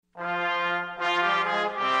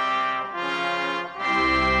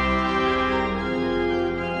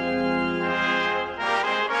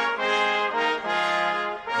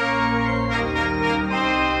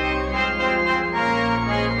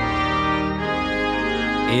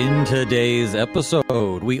In today's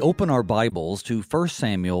episode, we open our Bibles to 1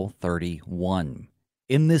 Samuel 31.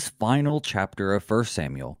 In this final chapter of 1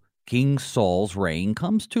 Samuel, King Saul's reign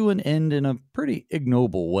comes to an end in a pretty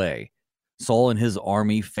ignoble way. Saul and his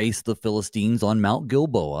army face the Philistines on Mount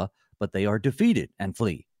Gilboa, but they are defeated and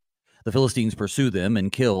flee. The Philistines pursue them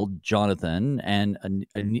and kill Jonathan and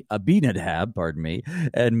Abinadab,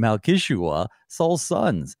 and Malchishua, Saul's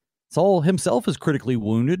sons. Saul himself is critically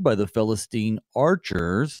wounded by the Philistine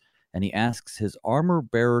archers, and he asks his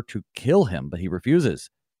armor-bearer to kill him, but he refuses.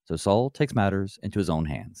 So Saul takes matters into his own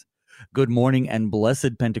hands. Good morning and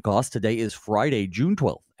blessed Pentecost. Today is Friday, June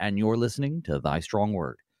 12th, and you're listening to Thy Strong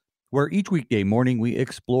Word, where each weekday morning we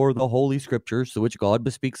explore the Holy Scriptures through which God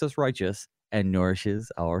bespeaks us righteous and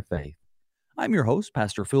nourishes our faith. I'm your host,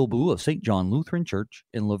 Pastor Phil Booe of St. John Lutheran Church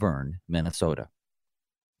in Laverne, Minnesota.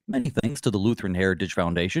 Many thanks to the Lutheran Heritage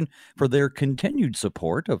Foundation for their continued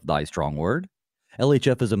support of Thy Strong Word.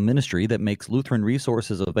 LHF is a ministry that makes Lutheran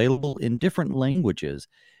resources available in different languages,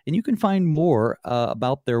 and you can find more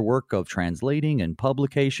about their work of translating and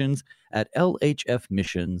publications at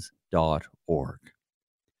lhfmissions.org.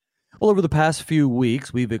 Well, over the past few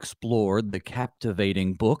weeks, we've explored the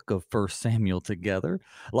captivating book of 1 Samuel together.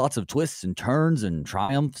 Lots of twists and turns and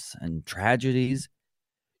triumphs and tragedies.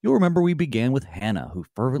 You'll remember we began with Hannah, who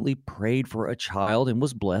fervently prayed for a child and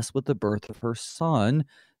was blessed with the birth of her son,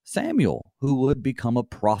 Samuel, who would become a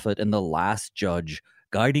prophet and the last judge,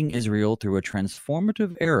 guiding Israel through a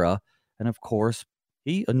transformative era. And of course,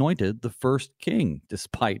 he anointed the first king,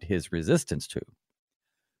 despite his resistance to.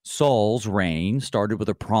 Saul's reign started with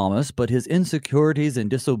a promise, but his insecurities and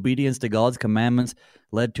disobedience to God's commandments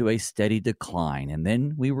led to a steady decline. And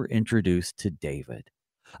then we were introduced to David,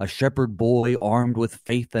 a shepherd boy armed with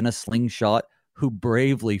faith and a slingshot who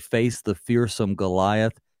bravely faced the fearsome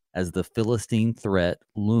Goliath as the Philistine threat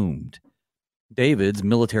loomed. David's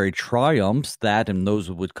military triumphs, that and those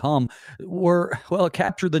who would come,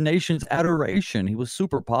 captured the nation's adoration. He was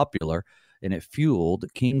super popular, and it fueled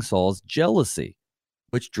King Saul's jealousy,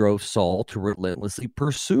 which drove Saul to relentlessly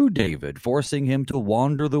pursue David, forcing him to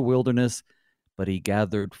wander the wilderness, but he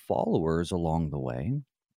gathered followers along the way.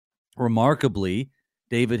 Remarkably,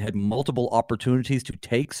 David had multiple opportunities to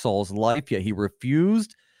take Saul's life, yet he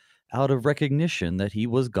refused out of recognition that he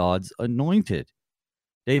was God's anointed.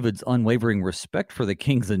 David's unwavering respect for the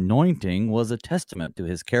king's anointing was a testament to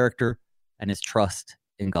his character and his trust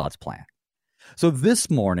in God's plan. So this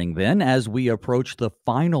morning, then, as we approach the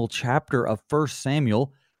final chapter of 1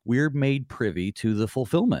 Samuel, we're made privy to the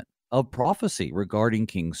fulfillment of prophecy regarding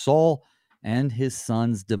King Saul and his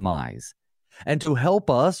son's demise. And to help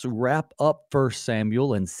us wrap up 1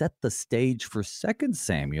 Samuel and set the stage for 2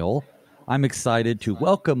 Samuel, I'm excited to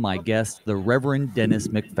welcome my guest, the Reverend Dennis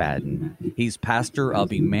McFadden. He's pastor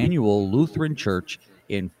of Emmanuel Lutheran Church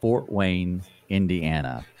in Fort Wayne,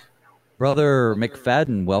 Indiana. Brother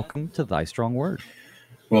McFadden, welcome to Thy Strong Word.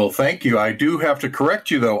 Well, thank you. I do have to correct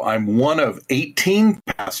you, though. I'm one of 18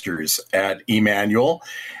 pastors at Emmanuel,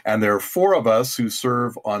 and there are 4 of us who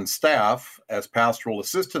serve on staff as pastoral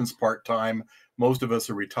assistants part-time. Most of us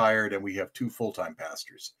are retired, and we have 2 full-time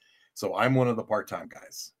pastors. So I'm one of the part-time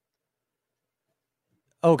guys.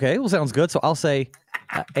 Okay, well, sounds good. So I'll say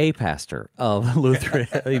a pastor of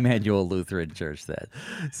Emmanuel Lutheran Church then.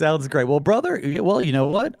 Sounds great. Well, brother, you know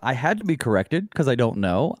what? I had to be corrected because I don't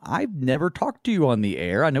know. I've never talked to you on the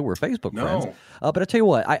air. I know we're Facebook friends. But I tell you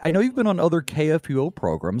what, I know you've been on other KFUO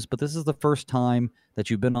programs, but this is the first time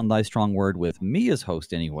that you've been on Thy Strong Word with me as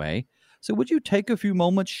host anyway. So would you take a few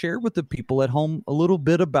moments, share with the people at home a little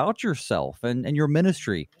bit about yourself and your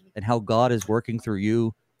ministry and how God is working through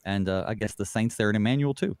you and I guess the saints there in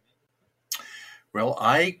Emmanuel too? Well,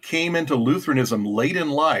 I came into Lutheranism late in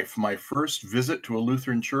life. My first visit to a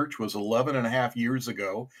Lutheran church was 11 and a half years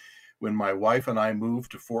ago when my wife and I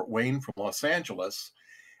moved to Fort Wayne from Los Angeles.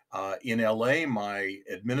 In LA, my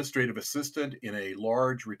administrative assistant in a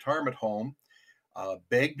large retirement home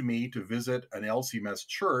begged me to visit an LCMS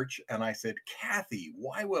church. And I said, Kathy,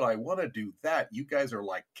 why would I want to do that? You guys are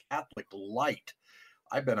like Catholic light.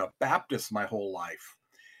 I've been a Baptist my whole life.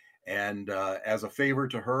 And as a favor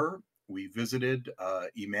to her, we visited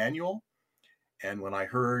Emmanuel. And when I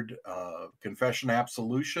heard confession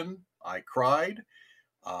absolution, I cried.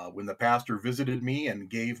 When the pastor visited me and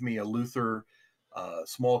gave me a Luther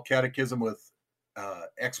small catechism with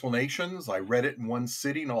explanations, I read it in one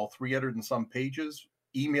sitting, all 300 and some pages,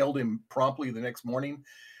 emailed him promptly the next morning.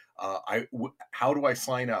 How do I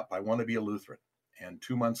sign up? I want to be a Lutheran. And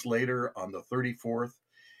 2 months later, on the 34th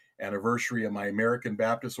anniversary of my American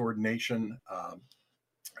Baptist ordination,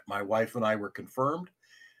 my wife and I were confirmed.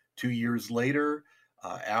 2 years later,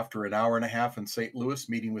 After an hour and a half in St. Louis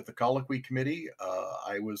meeting with the Colloquy Committee,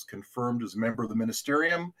 I was confirmed as a member of the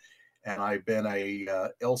ministerium, and I've been a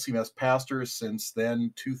LCMS pastor since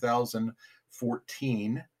then,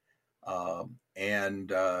 2014,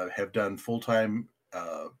 and have done full-time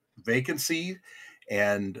vacancy,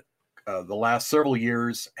 and the last several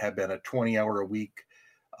years have been a 20-hour-a-week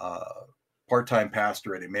part-time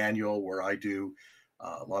pastor at Emmanuel, where I do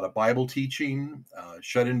a lot of Bible teaching,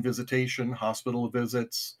 shut-in visitation, hospital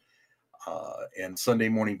visits, and Sunday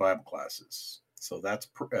morning Bible classes. So that's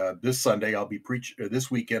this Sunday. This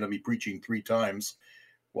weekend I'll be preaching 3 times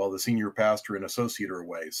while the senior pastor and associate are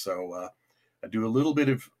away. So I do a little bit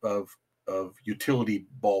of utility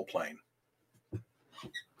ball playing.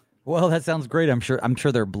 Well, that sounds great. I'm sure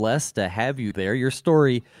they're blessed to have you there. Your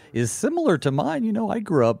story is similar to mine. You know, I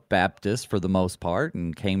grew up Baptist for the most part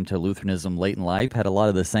and came to Lutheranism late in life, had a lot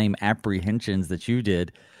of the same apprehensions that you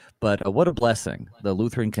did. But what a blessing the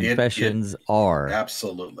Lutheran confessions are.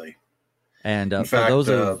 Absolutely. And for those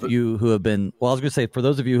of you who have been, well, I was going to say, for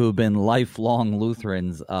those of you who have been lifelong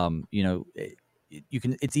Lutherans, you know,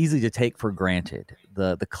 it's easy to take for granted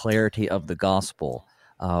the clarity of the gospel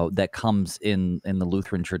that comes in the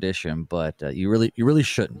Lutheran tradition, but you really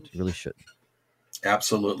shouldn't. You really shouldn't.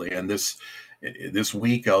 Absolutely. And this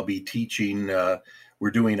week I'll be teaching.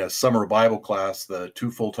 We're doing a summer Bible class. The 2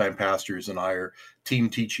 full-time pastors and I are team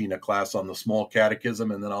teaching a class on the small catechism,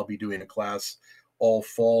 and then I'll be doing a class all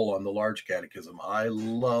fall on the large catechism. I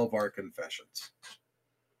love our confessions.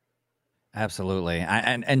 Absolutely.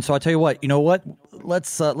 And so I tell you what, you know what?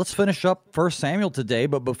 Let's finish up 1 Samuel today.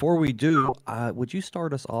 But before we do, would you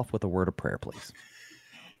start us off with a word of prayer, please?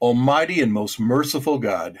 Almighty and most merciful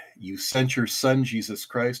God, you sent your Son, Jesus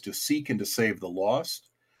Christ, to seek and to save the lost.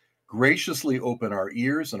 Graciously open our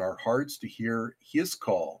ears and our hearts to hear his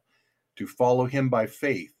call, to follow him by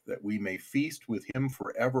faith, that we may feast with him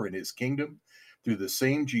forever in his kingdom, through the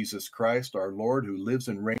same Jesus Christ, our Lord, who lives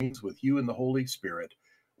and reigns with you in the Holy Spirit,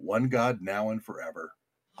 one God, now and forever.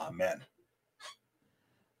 Amen.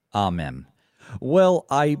 Amen. Well,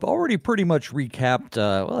 I've already pretty much recapped,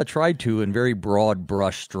 I tried to in very broad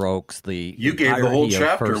brush strokes. You gave the whole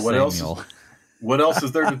chapter. What else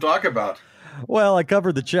is there to talk about? Well, I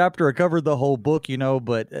covered the chapter, I covered the whole book, you know,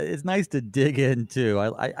 but it's nice to dig in too.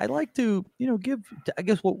 I like to, you know, I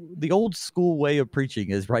guess what the old school way of preaching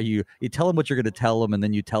is, right? You tell them what you're going to tell them, and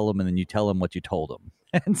then you tell them, and then you tell them what you told them.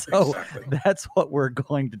 And so That's what we're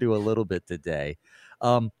going to do a little bit today.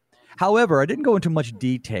 However, I didn't go into much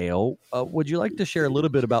detail. Would you like to share a little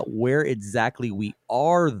bit about where exactly we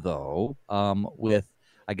are, though, with,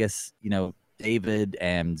 I guess, you know, David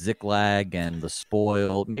and Ziklag and the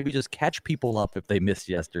spoil? Maybe just catch people up if they missed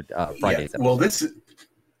Friday's episode. Well,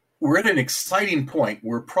 we're at an exciting point.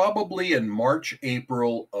 We're probably in March,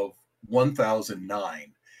 April of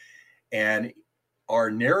 1009, and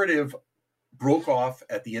our narrative broke off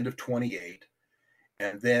at the end of 28,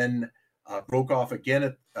 and then broke off again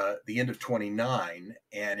at the end of 29.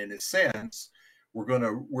 And in a sense, we're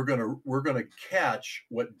gonna catch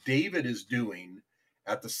what David is doing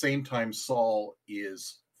at the same time Saul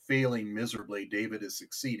is failing miserably. David is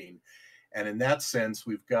succeeding, and in that sense,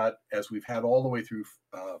 we've got, as we've had all the way through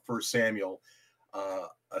 1 Samuel,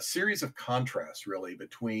 a series of contrasts really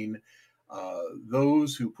between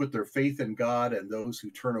those who put their faith in God and those who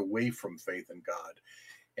turn away from faith in God.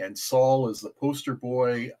 And Saul is the poster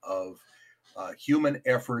boy of human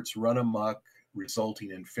efforts run amok,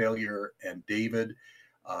 resulting in failure. And David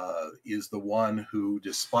is the one who,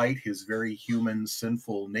 despite his very human,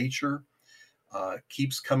 sinful nature,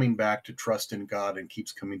 keeps coming back to trust in God and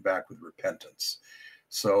keeps coming back with repentance.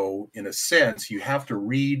 So, in a sense, you have to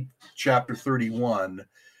read chapter 31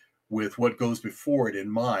 with what goes before it in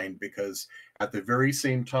mind, because at the very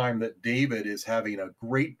same time that David is having a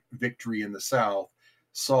great victory in the south,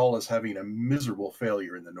 Saul is having a miserable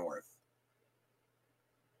failure in the north.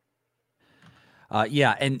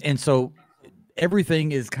 And so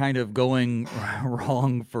everything is kind of going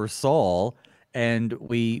wrong for Saul, and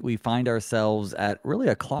we find ourselves at really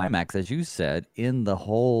a climax, as you said, in the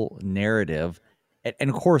whole narrative.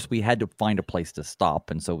 And of course, we had to find a place to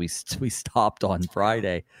stop, and so we stopped on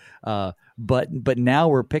Friday. But now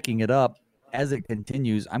we're picking it up as it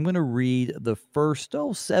continues. I'm going to read the first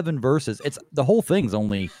 7 verses. The whole thing's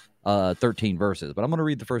only 13 verses, but I'm going to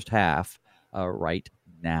read the first half right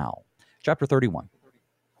now. Chapter 31.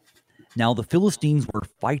 Now the Philistines were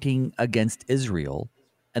fighting against Israel,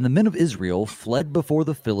 and the men of Israel fled before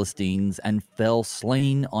the Philistines and fell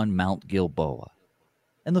slain on Mount Gilboa.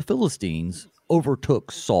 And the Philistines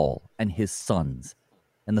overtook Saul and his sons,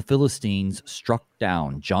 and the Philistines struck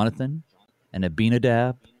down Jonathan and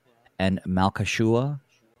Abinadab and Malchishua,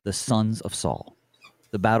 the sons of Saul.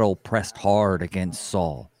 The battle pressed hard against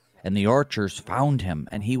Saul, and the archers found him,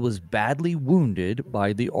 and he was badly wounded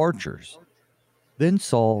by the archers. Then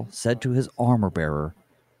Saul said to his armor-bearer,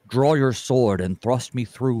 "Draw your sword and thrust me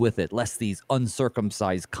through with it, lest these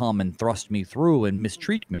uncircumcised come and thrust me through and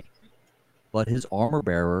mistreat me." But his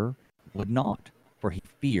armor-bearer would not, for he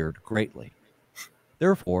feared greatly.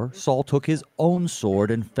 Therefore Saul took his own sword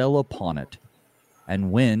and fell upon it.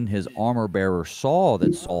 And when his armor-bearer saw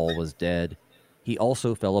that Saul was dead, he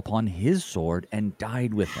also fell upon his sword and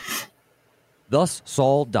died with him. Thus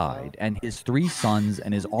Saul died, and his 3 sons,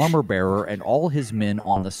 and his armor-bearer, and all his men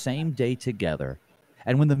on the same day together.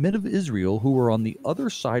 And when the men of Israel who were on the other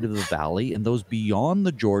side of the valley and those beyond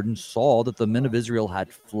the Jordan saw that the men of Israel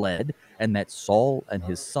had fled, and that Saul and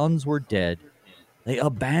his sons were dead, they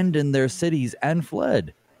abandoned their cities and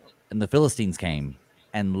fled. And the Philistines came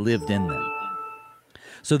and lived in them.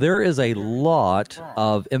 So there is a lot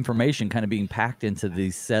of information kind of being packed into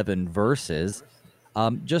these 7 verses.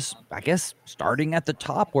 Just, I guess, starting at the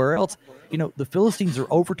top, where else? The Philistines are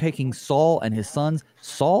overtaking Saul and his sons.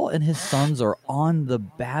 Saul and his sons are on the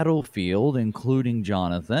battlefield, including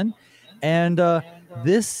Jonathan. And what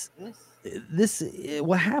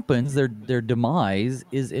happens, their demise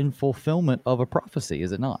is in fulfillment of a prophecy,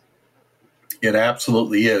 is it not? It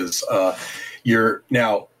absolutely is.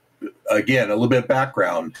 Now, again, a little bit of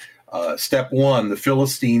background. Step 1, the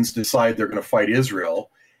Philistines decide they're going to fight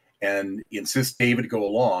Israel and insist David go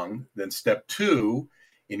along. Then step 2,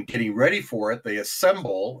 in getting ready for it, they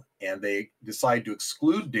assemble and they decide to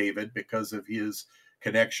exclude David because of his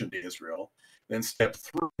connection to Israel. Then step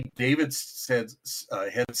 3, David heads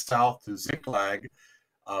south to Ziklag,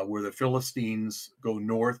 where the Philistines go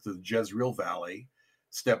north to the Jezreel Valley.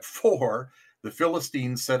 Step 4, the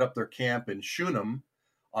Philistines set up their camp in Shunem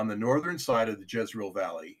on the northern side of the Jezreel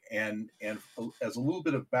Valley. And as a little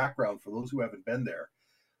bit of background for those who haven't been there,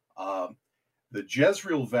 the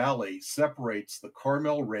Jezreel Valley separates the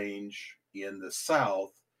Carmel Range in the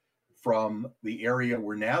south from the area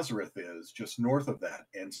where Nazareth is, just north of that.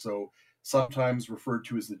 And so sometimes referred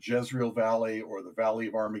to as the Jezreel Valley or the Valley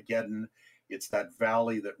of Armageddon. It's that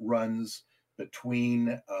valley that runs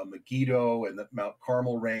between Megiddo and the Mount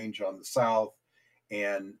Carmel Range on the south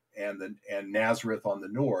and Nazareth on the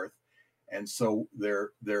north. And so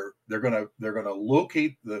they're going to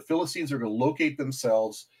locate, the Philistines are going to locate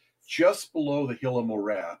themselves just below the hill of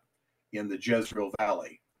Moreh in the Jezreel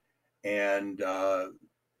Valley. And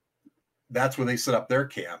that's where they set up their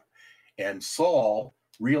camp. And Saul,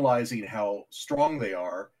 realizing how strong they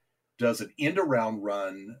are, does an end-around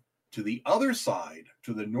run to the other side,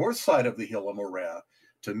 to the north side of the hill of Moreh,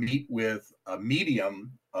 to meet with a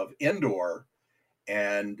medium of Endor,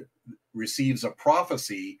 and receives a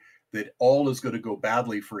prophecy that all is going to go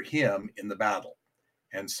badly for him in the battle.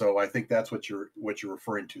 And so I think that's what you're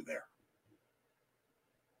referring to there.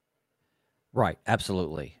 Right,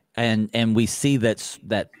 absolutely. And we see that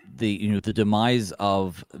the demise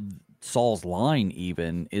of Saul's line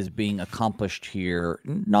even is being accomplished here.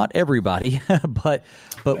 Not everybody, but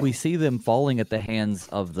we see them falling at the hands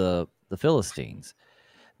of the Philistines.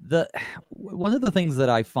 One of the things that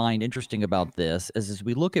I find interesting about this is as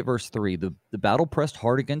we look at verse 3, the battle pressed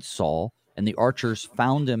hard against Saul, and the archers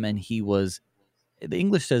found him, and he was, the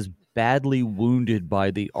English says, badly wounded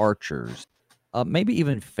by the archers. Maybe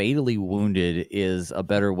even fatally wounded is a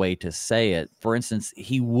better way to say it. For instance,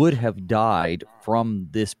 he would have died from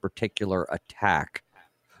this particular attack,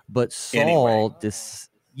 but Saul,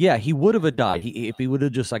 he would have died if he would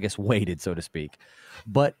have just, I guess, waited, so to speak.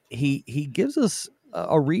 But he gives us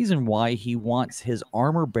a reason why he wants his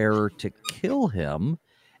armor bearer to kill him,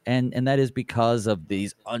 and that is because of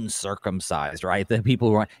these uncircumcised, right? The people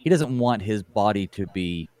who he doesn't want his body to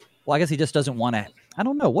be. Well, I guess he just doesn't want to. I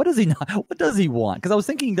don't know. What does he not? What does he want? Because I was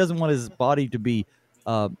thinking he doesn't want his body to be,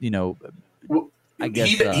 molested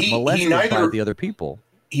by the other people.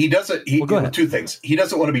 He doesn't. Two things. He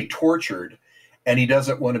doesn't want to be tortured, and he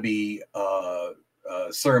doesn't want to be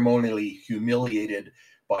ceremonially humiliated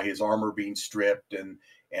by his armor being stripped and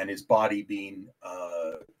his body being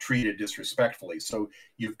treated disrespectfully. So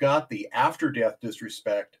you've got the after-death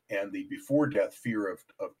disrespect and the before-death fear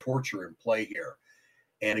of torture in play here.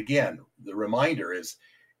 And again, the reminder is,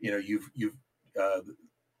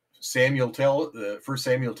 Samuel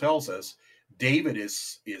tells us David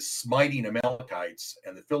is smiting Amalekites,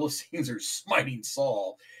 and the Philistines are smiting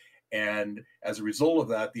Saul. And as a result of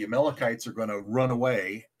that, the Amalekites are going to run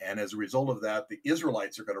away. And as a result of that, the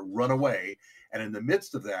Israelites are going to run away. And in the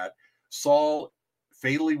midst of that, Saul,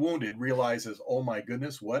 fatally wounded, realizes, oh my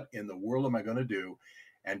goodness, what in the world am I going to do?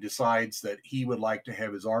 and decides that he would like to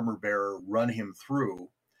have his armor bearer run him through,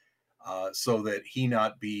 so that he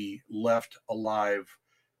not be left alive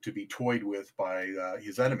to be toyed with by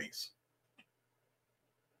his enemies.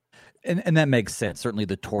 And that makes sense. Certainly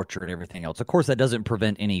the torture and everything else. Of course, that doesn't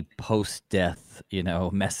prevent any post-death,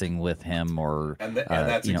 messing with him or and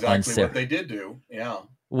that's exactly what they did do. Yeah.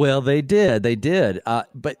 Well, they did.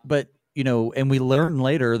 But and we learn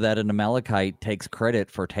later that an Amalekite takes credit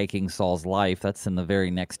for taking Saul's life. That's in the very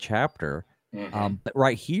next chapter. Mm-hmm. But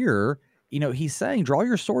right here, he's saying, "Draw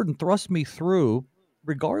your sword and thrust me through,"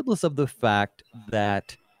 regardless of the fact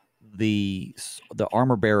that the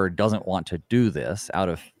armor bearer doesn't want to do this out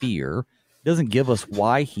of fear. It doesn't give us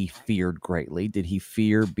why he feared greatly. Did he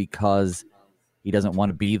fear because he doesn't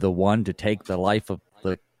want to be the one to take the life of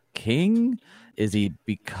the king? Is he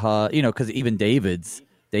because even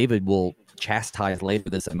David will chastise later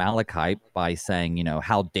this Amalekite by saying,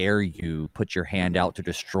 how dare you put your hand out to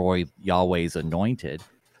destroy Yahweh's anointed?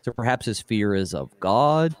 So perhaps his fear is of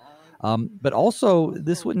God, but also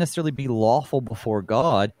this wouldn't necessarily be lawful before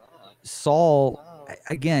God. Saul,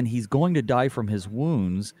 again, he's going to die from his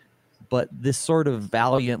wounds, but this sort of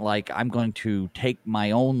valiant, like, I'm going to take my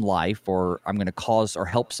own life, or I'm going to cause or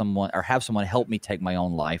help someone or have someone help me take my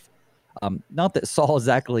own life. Not that Saul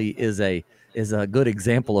exactly is a good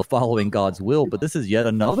example of following God's will, but this is yet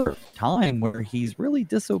another time where he's really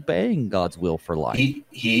disobeying God's will for life.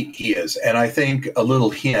 He is, and I think a little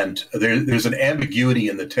hint there's an ambiguity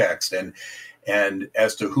in the text, and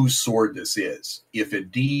as to whose sword this is. If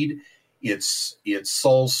indeed it's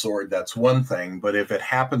Saul's sword, that's one thing, but if it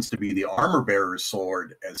happens to be the armor bearer's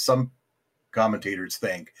sword, as some commentators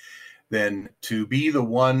think, then to be the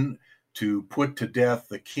one to put to death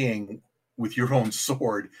the king with your own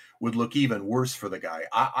sword would look even worse for the guy.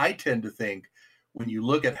 I tend to think, when you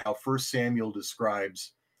look at how 1 Samuel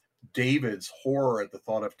describes David's horror at the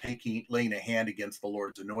thought of laying a hand against the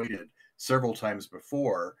Lord's anointed several times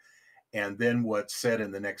before, and then what's said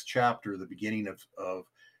in the next chapter, the beginning of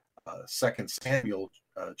 2 Samuel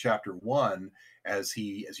chapter 1, as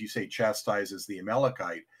he, as you say, chastises the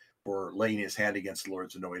Amalekite for laying his hand against the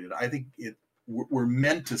Lord's anointed. I think we're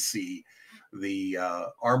meant to see the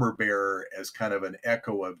armor bearer as kind of an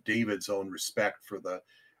echo of David's own respect for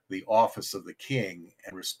the office of the king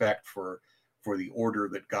and respect for the order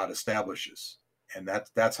that God establishes. And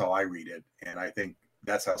that's how I read it. And I think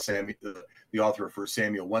that's how the author of 1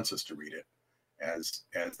 Samuel wants us to read it, as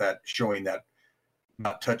that showing that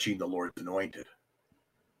not touching the Lord's anointed.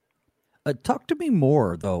 Talk to me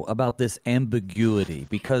more, though, about this ambiguity,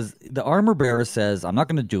 because the armor bearer says, I'm not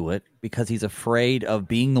going to do it because he's afraid of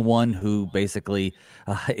being the one who basically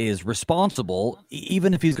is responsible,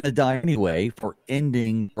 even if he's going to die anyway, for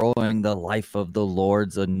throwing the life of the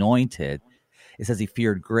Lord's anointed. It says he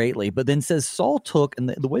feared greatly, but then says Saul took, and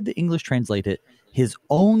the way the English translate it, his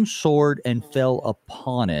own sword and fell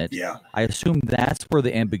upon it. Yeah. I assume that's where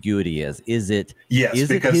the ambiguity is. Is it? Yes, is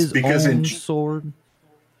because it his own sword?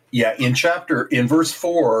 Yeah, in verse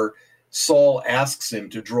 4, Saul asks him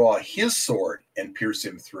to draw his sword and pierce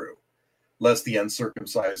him through, lest the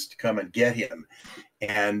uncircumcised come and get him.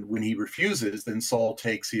 And when he refuses, then Saul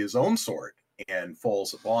takes his own sword and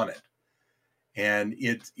falls upon it. And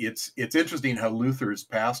it's interesting how Luther's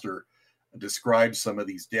pastor describes some of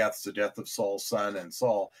these deaths, the death of Saul's son and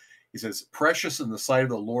Saul. He says, precious in the sight of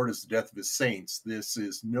the Lord is the death of his saints. This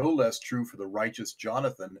is no less true for the righteous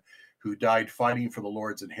Jonathan, who died fighting for the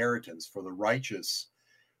Lord's inheritance. For the righteous,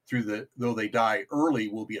 though they die early,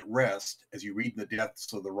 will be at rest, as you read in the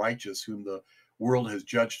deaths of the righteous, whom the world has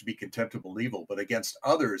judged to be contemptible evil. But against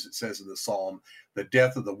others, it says in the psalm, the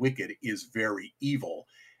death of the wicked is very evil.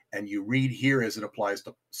 And you read here, as it applies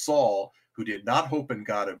to Saul, who did not hope in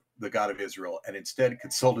the God of Israel, and instead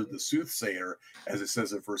consulted the soothsayer, as it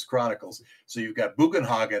says in First Chronicles. So you've got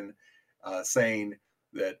Bugenhagen saying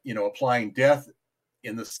that, applying death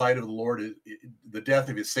in the sight of the Lord, the death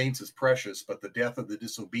of his saints is precious, but the death of the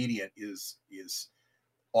disobedient is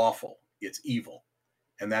awful. It's evil.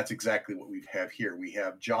 And that's exactly what we have here. We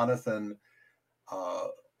have Jonathan, a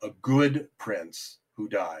good prince who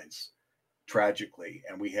dies tragically,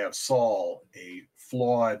 and we have Saul, a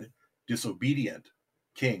flawed, disobedient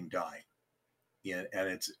king, dying.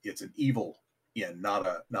 And it's an evil end, not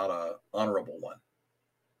a honorable one.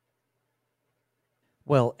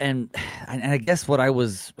 Well, and I guess what I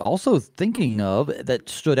was also thinking of that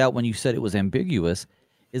stood out when you said it was ambiguous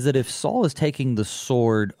is that if Saul is taking the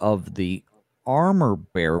sword of the armor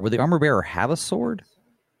bearer, would the armor bearer have a sword?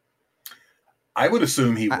 I would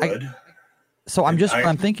assume he would. So what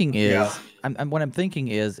I'm thinking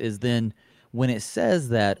is then when it says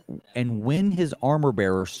that, and when his armor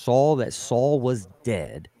bearer saw that Saul was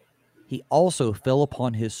dead, he also fell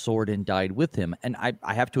upon his sword and died with him. And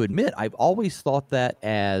I have to admit, I've always thought that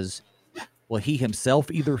as, well, he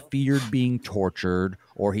himself either feared being tortured,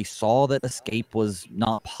 or he saw that escape was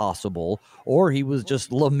not possible, or he was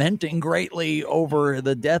just lamenting greatly over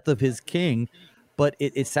the death of his king. But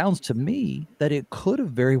it sounds to me that it could have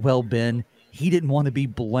very well been he didn't want to be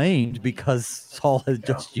blamed because Saul had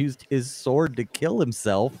Yeah. just used his sword to kill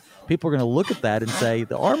himself. People are going to look at that and say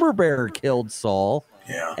the armor bearer killed Saul,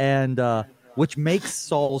 Yeah. and which makes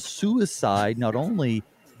Saul's suicide not only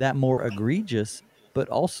that more egregious, but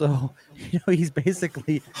also, he's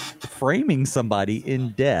basically framing somebody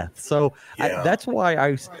in death. So Yeah. that's why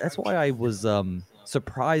I was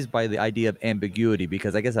surprised by the idea of ambiguity,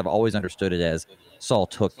 because I guess I've always understood it as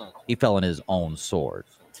he fell on his own sword.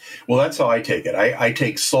 Well, that's how I take it. I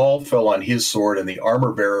take Saul fell on his sword and the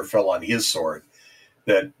armor bearer fell on his sword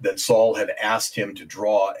that Saul had asked him to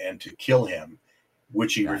draw and to kill him,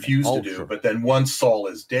 which he refused to do. Sure. But then once Saul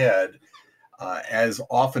is dead, as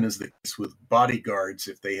often is the case with bodyguards,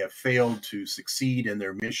 if they have failed to succeed in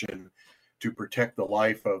their mission to protect the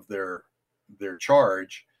life of their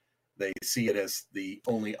charge, they see it as the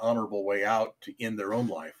only honorable way out to end their own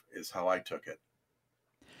life, is how I took it.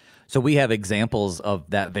 So we have examples of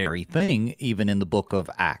that very thing even in the book of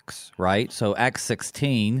Acts, right? So Acts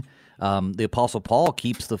 16, the Apostle Paul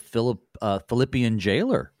keeps the Philippian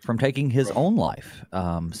jailer from taking his own life.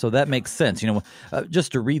 So that makes sense.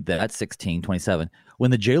 Just to read that, 16:27. When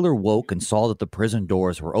the jailer woke and saw that the prison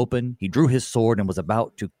doors were open, he drew his sword and was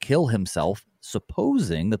about to kill himself,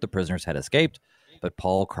 supposing that the prisoners had escaped. But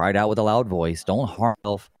Paul cried out with a loud voice, "Don't harm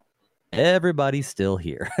yourself. Everybody's still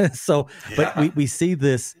here." So, Yeah. but we see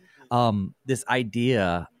this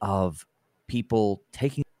idea of people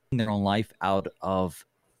taking their own life out of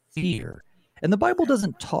fear. And the Bible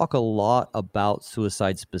doesn't talk a lot about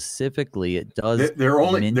suicide specifically. It does. There are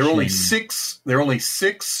only six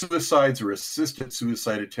suicides or assisted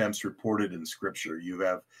suicide attempts reported in Scripture. You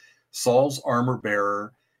have Saul's armor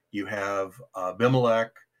bearer, you have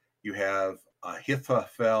Abimelech, you have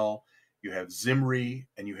Ahithophel, you have Zimri,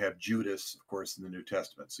 and you have Judas, of course, in the New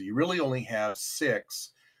Testament. So you really only have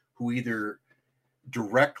 6 who either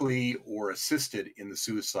directly or assisted in the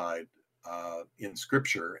suicide in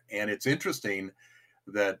Scripture. And it's interesting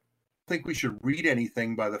that I think we should read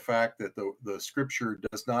anything by the fact that the Scripture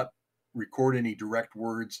does not record any direct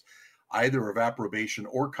words either of approbation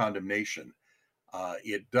or condemnation.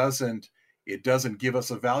 It doesn't give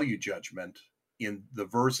us a value judgment in the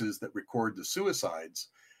verses that record the suicides.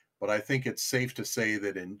 But I think it's safe to say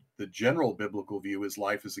that in the general biblical view is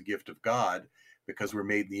life is a gift of God because we're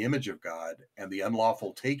made in the image of God, and the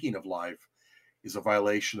unlawful taking of life is a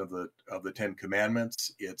violation of the 10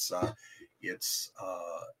 Commandments. It's an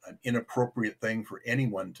inappropriate thing for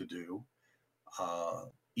anyone to do,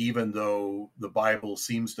 even though the Bible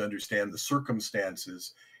seems to understand the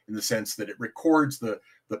circumstances in the sense that it records the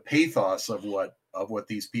pathos of what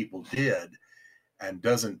these people did, and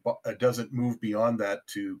doesn't move beyond that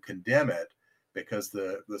to condemn it, because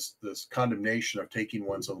this condemnation of taking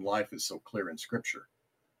one's own life is so clear in Scripture.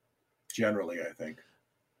 Generally, I think.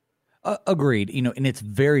 Agreed. And it's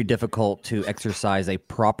very difficult to exercise a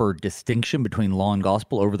proper distinction between law and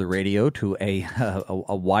gospel over the radio to a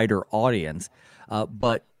wider audience.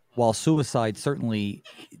 But while suicide certainly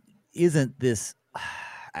isn't this,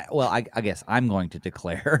 well, I guess I'm going to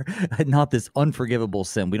declare not this unforgivable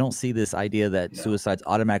sin. We don't see this idea that suicide's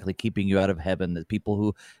automatically keeping you out of heaven, that people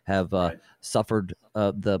who have suffered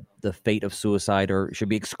the fate of suicide or should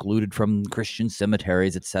be excluded from Christian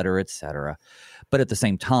cemeteries, et cetera, et cetera. But at the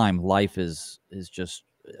same time, life is just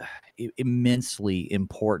immensely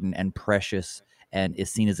important and precious, and is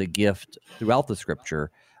seen as a gift throughout the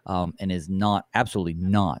Scripture, and is absolutely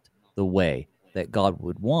not the way that God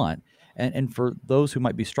would want. And for those who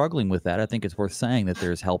might be struggling with that, I think it's worth saying that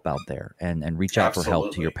there's help out there, and reach out for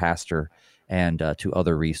help to your pastor and to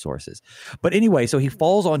other resources. But anyway, so he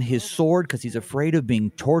falls on his sword because he's afraid of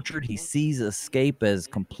being tortured. He sees escape as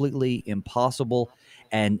completely impossible.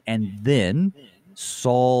 And then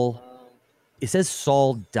it says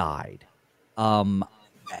Saul died.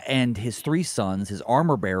 And his 3 sons, his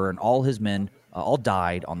armor bearer, and all his men all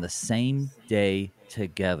died on the same day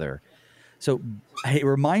together. So it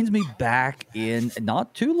reminds me back in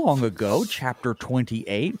not too long ago, chapter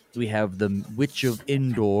 28, we have the Witch of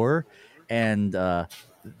Endor and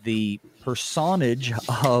the personage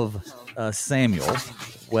of Samuel,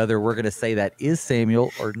 whether we're going to say that is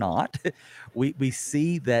Samuel or not. We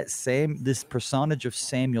see that this personage of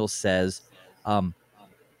Samuel says,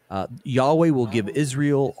 Yahweh will give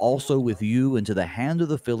Israel also with you into the hand of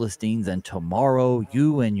the Philistines, and tomorrow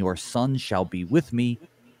you and your sons shall be with me.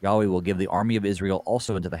 Yahweh will give the army of Israel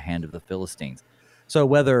also into the hand of the Philistines. So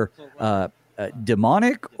whether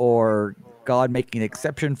demonic or God making an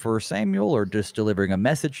exception for Samuel or just delivering a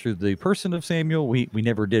message through the person of Samuel, we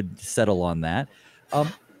never did settle on that.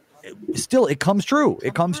 Still, it comes true.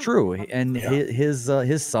 It comes true. And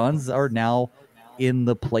his sons are now in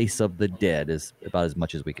the place of the dead, is about as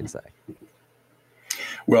much as we can say.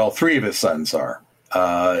 Well, 3 of his sons are,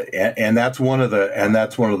 and that's one of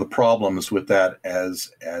the problems with that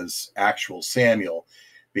as actual Samuel,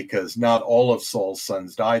 because not all of Saul's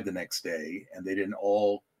sons died the next day, and they didn't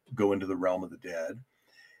all go into the realm of the dead.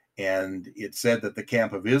 And it said that the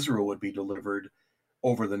camp of Israel would be delivered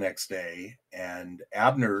over the next day, and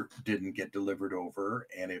Abner didn't get delivered over.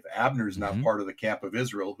 And if Abner's not part of the camp of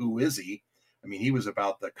Israel, who is he? I mean, he was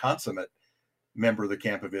about the consummate member of the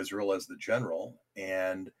camp of Israel as the general.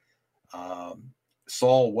 And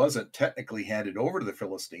Saul wasn't technically handed over to the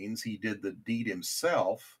Philistines. He did the deed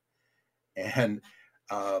himself. And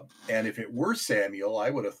if it were Samuel,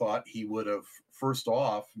 I would have thought he would have first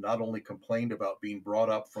off not only complained about being brought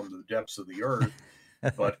up from the depths of the earth,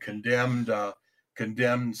 but condemned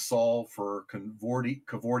Saul for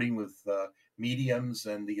cavorting with mediums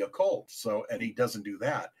and the occult. So, and he doesn't do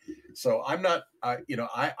that. So I'm not,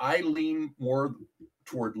 I lean more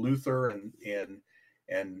toward Luther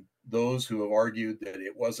and those who have argued that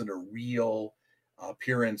it wasn't a real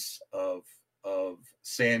appearance of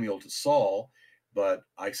Samuel to Saul, but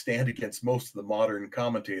I stand against most of the modern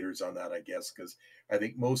commentators on that, I guess, because I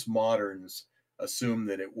think most moderns assume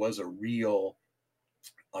that it was a real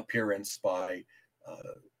appearance by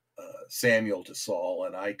Samuel to Saul,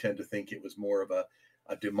 and I tend to think it was more of a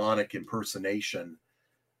demonic impersonation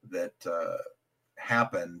that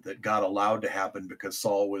happened, that God allowed to happen because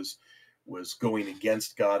Saul was going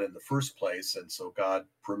against God in the first place, and so God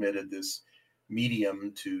permitted this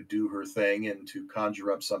medium to do her thing and to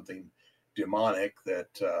conjure up something demonic that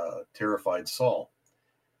terrified Saul.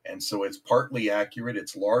 And so it's partly accurate,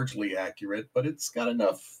 it's largely accurate, but it's got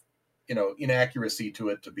enough, inaccuracy to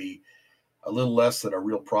it to be a little less than a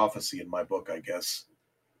real prophecy in my book, I guess.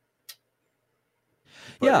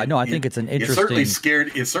 But I think it's an interesting. It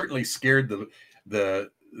certainly scared the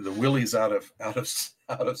willies out of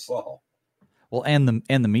Saul. Well, and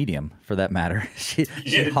the medium, for that matter. She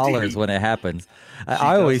hollers when it happens.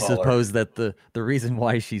 I always suppose that the reason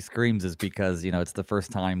why she screams is because, it's the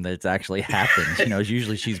first time that it's actually happened.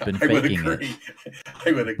 Usually she's been faking it.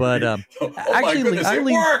 I would agree. But my goodness, it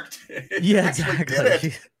worked. Yeah,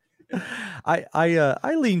 exactly.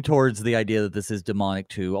 I lean towards the idea that this is demonic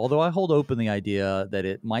too, although I hold open the idea that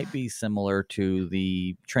it might be similar to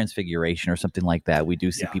the Transfiguration or something like that. We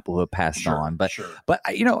do see people who have passed on, but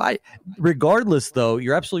regardless though,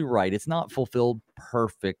 you're absolutely right. It's not fulfilled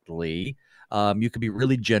perfectly. You could be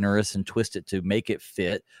really generous and twist it to make it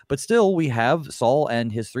fit, but still we have Saul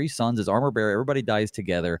and his 3 sons, his armor bearer, everybody dies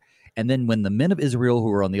together. And then when the men of Israel who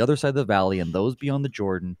were on the other side of the valley and those beyond the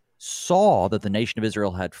Jordan saw that the nation of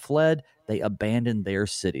Israel had fled, they abandoned their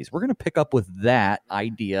cities. We're going to pick up with that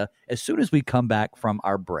idea as soon as we come back from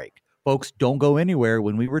our break. Folks, don't go anywhere.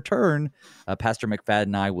 When we return, Pastor McFadden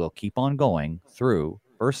and I will keep on going through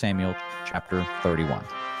 1 Samuel chapter 31.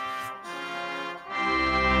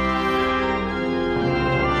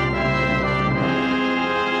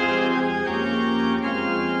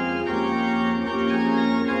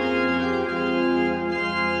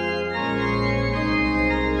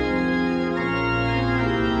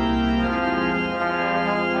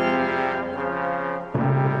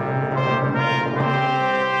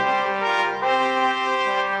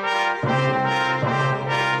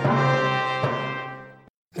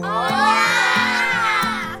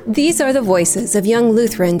 These are the voices of young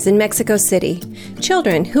Lutherans in Mexico City,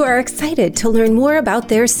 children who are excited to learn more about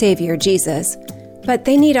their Savior, Jesus. But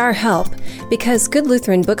they need our help because good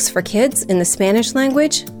Lutheran books for kids in the Spanish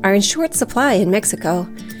language are in short supply in Mexico.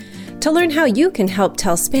 To learn how you can help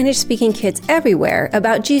tell Spanish-speaking kids everywhere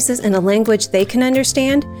about Jesus in a language they can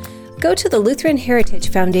understand, go to the Lutheran Heritage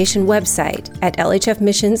Foundation website at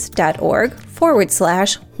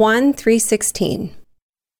lhfmissions.org/Juan 316.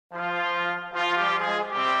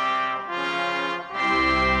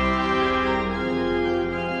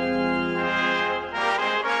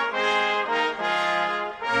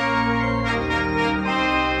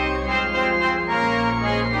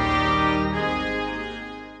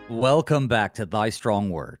 Welcome back to Thy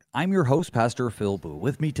Strong Word. I'm your host, Pastor Phil Booe.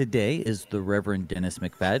 With me today is the Reverend Dennis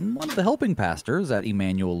McFadden, one of the helping pastors at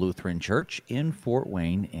Emmanuel Lutheran Church in Fort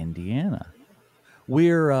Wayne, Indiana.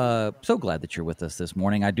 We're so glad that you're with us this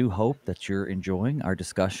morning. I do hope that you're enjoying our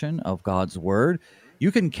discussion of God's Word.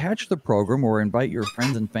 You can catch the program or invite your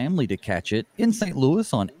friends and family to catch it in St.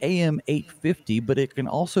 Louis on AM 850, but it can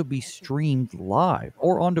also be streamed live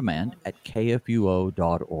or on demand at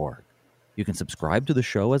kfuo.org. You can subscribe to the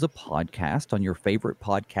show as a podcast on your favorite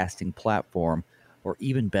podcasting platform, or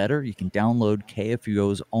even better, you can download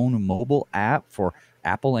KFUO's own mobile app for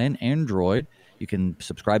Apple and Android. You can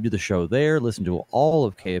subscribe to the show there, listen to all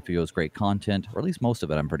of KFUO's great content, or at least most of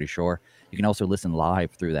it, I'm pretty sure. You can also listen live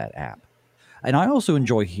through that app. And I also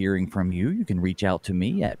enjoy hearing from you. You can reach out to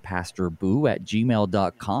me at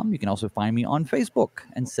pastorboo@gmail.com. You can also find me on Facebook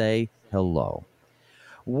and say hello.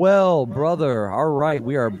 Well, brother, all right,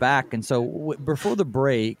 we are back. And so before the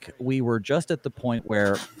break, we were just at the point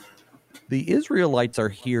where the Israelites are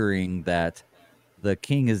hearing that the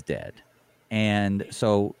king is dead. And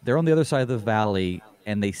so they're on the other side of the valley,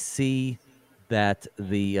 and they see that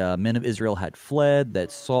the men of Israel had fled,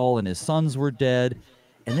 that Saul and his sons were dead.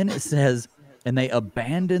 And then it says, and they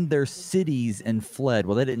abandoned their cities and fled.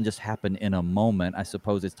 Well, that didn't just happen in a moment. I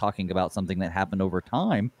suppose it's talking about something that happened over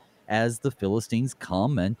time as the Philistines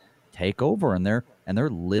come and take over, and they're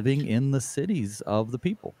living in the cities of the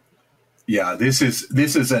people. Yeah, this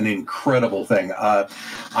is an incredible thing. I'm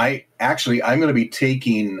going to be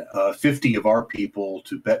taking 50 of our people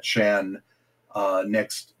to Bet Shan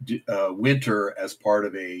next winter as part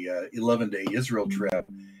of a 11-day Israel trip,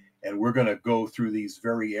 and we're going to go through these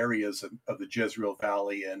very areas of the Jezreel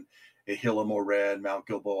Valley and Ahila Mored, Mount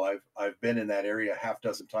Gilboa. I've been in that area a half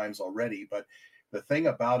dozen times already, but the thing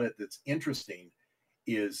about it that's interesting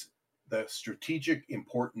is the strategic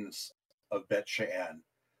importance of Bet Shan.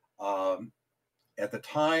 At the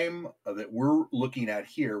time that we're looking at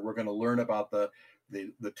here, we're going to learn about the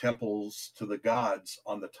temples to the gods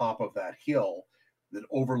on the top of that hill that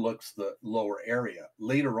overlooks the lower area.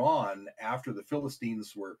 Later on, after the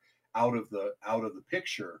Philistines were out of the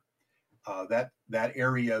picture, that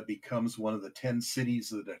area becomes one of the 10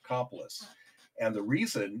 cities of the Decapolis. And the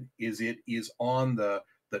reason is it is on the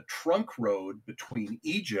trunk road between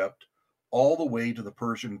Egypt all the way to the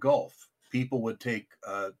Persian Gulf. People would take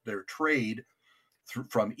their trade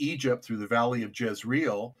from Egypt through the valley of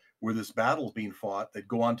Jezreel, where this battle is being fought. They'd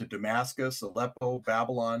go on to Damascus, Aleppo,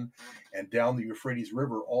 Babylon, and down the Euphrates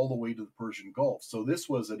River all the way to the Persian Gulf. So this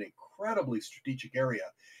was an incredibly strategic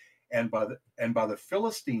area. And by the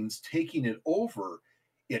Philistines taking it over,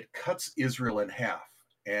 it cuts Israel in half.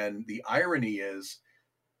 And the irony is,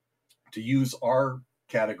 to use our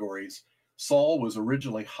categories, Saul was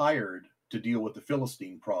originally hired to deal with the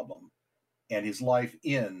Philistine problem, and his life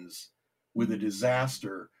ends with a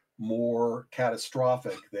disaster more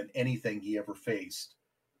catastrophic than anything he ever faced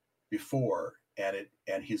before. And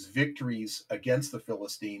his victories against the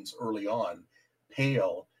Philistines early on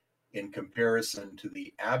pale in comparison to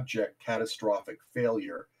the abject catastrophic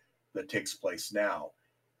failure that takes place now,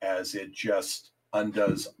 as it just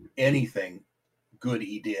undoes anything good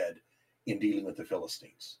he did in dealing with the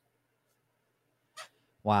Philistines.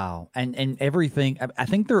 Wow. And everything, I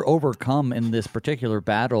think they're overcome in this particular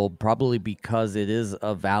battle probably because it is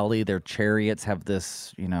a valley. Their chariots have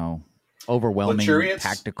this, overwhelming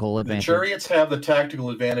tactical advantage. The chariots have the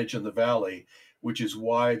tactical advantage in the valley, which is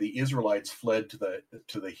why the Israelites fled to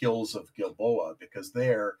the hills of Gilboa, because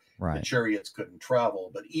there the chariots couldn't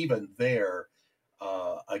travel. But even there,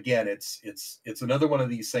 again, it's another one of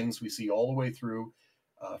these things we see all the way through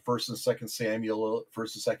First and Second Samuel,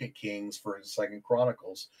 First and Second Kings, First and Second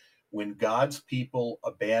Chronicles. When God's people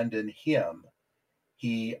abandon him,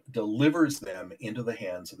 he delivers them into the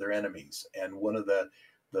hands of their enemies. And one of the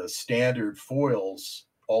standard foils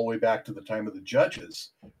all the way back to the time of the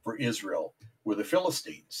judges for Israel were the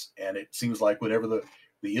Philistines. And it seems like whenever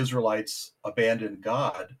the Israelites abandoned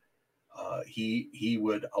God, he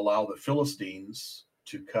would allow the Philistines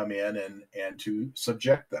to come in and to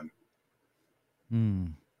subject them.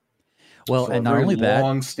 Well, so and not only that,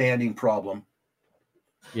 long-standing problem.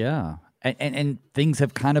 Yeah. And things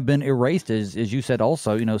have kind of been erased, as you said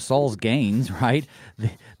also, Saul's gains, right?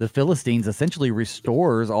 The Philistines essentially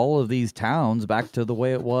restores all of these towns back to the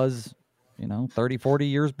way it was, 30, 40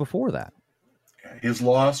 years before that. His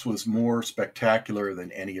loss was more spectacular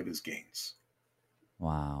than any of his gains.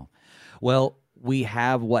 Wow. Well, we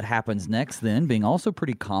have what happens next then being also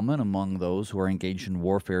pretty common among those who are engaged in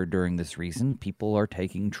warfare during this season. People are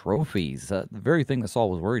taking trophies, the very thing that Saul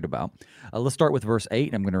was worried about. Let's start with verse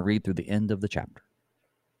 8. I'm going to read through the end of the chapter.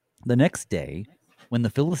 The next day, when the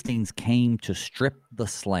Philistines came to strip the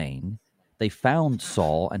slain, they found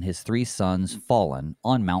Saul and his 3 sons fallen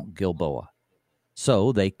on Mount Gilboa.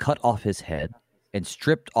 So they cut off his head and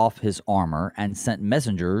stripped off his armor and sent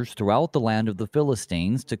messengers throughout the land of the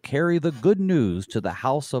Philistines to carry the good news to the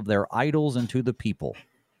house of their idols and to the people.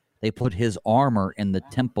 They put his armor in the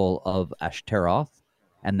temple of Ashtaroth,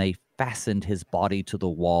 and they fastened his body to the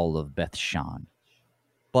wall of Bethshan.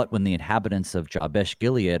 But when the inhabitants of Jabesh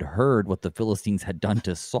Gilead heard what the Philistines had done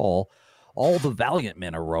to Saul, all the valiant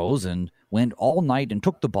men arose and went all night and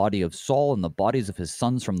took the body of Saul and the bodies of his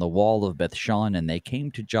sons from the wall of Bethshan, and they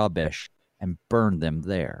came to Jabesh and burned them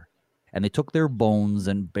there. And they took their bones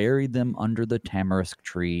and buried them under the tamarisk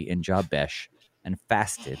tree in Jabesh and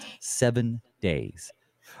fasted 7 days.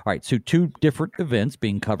 All right, so two different events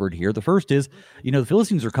being covered here. The first is, the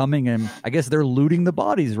Philistines are coming, and I guess they're looting the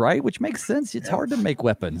bodies, right? Which makes sense. It's hard to make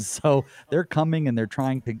weapons. So they're coming, and they're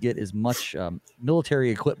trying to get as much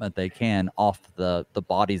military equipment they can off the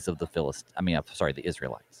bodies of the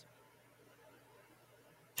Israelites.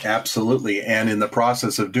 Absolutely. And in the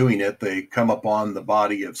process of doing it, they come upon the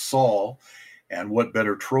body of Saul. And what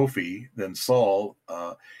better trophy than Saul?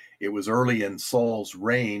 It was early in Saul's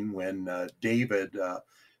reign when David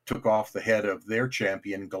took off the head of their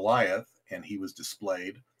champion Goliath, and he was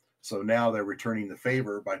displayed. So now they're returning the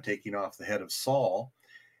favor by taking off the head of Saul,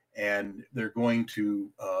 and they're going to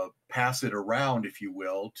pass it around, if you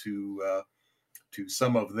will, to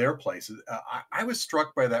some of their places. I was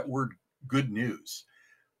struck by that word "good news."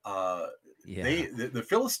 The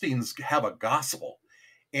Philistines have a gospel.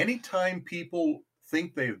 Anytime people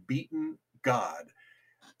think they've beaten God,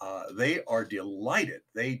 they are delighted.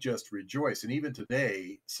 They just rejoice. And even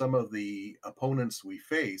today, some of the opponents we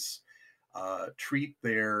face treat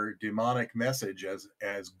their demonic message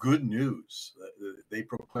as good news. They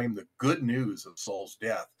proclaim the good news of Saul's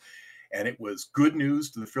death. And it was good news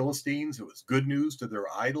to the Philistines. It was good news to their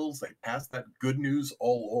idols. They passed that good news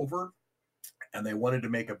all over, and they wanted to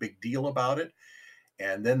make a big deal about it.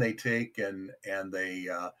 And then they take and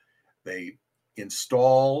they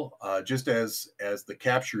install, just as the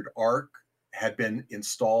captured ark had been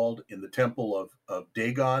installed in the temple of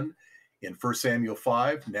Dagon in 1 Samuel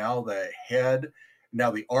 5. Now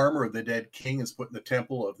the armor of the dead king is put in the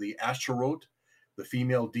temple of the Ashtaroth, the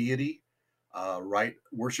female deity,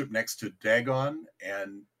 worship next to Dagon.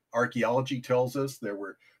 And archaeology tells us there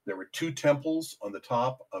were two temples on the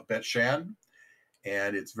top of Bethshan,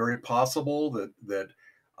 and it's very possible that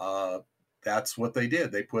that's what they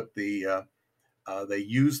did. They put they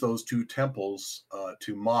used those two temples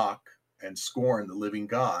to mock and scorn the living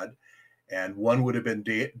God, and one would have been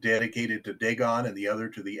dedicated to Dagon and the other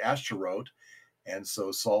to the Ashtaroth. And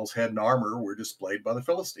so Saul's head and armor were displayed by the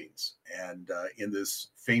Philistines, and in this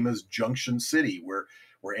famous junction city where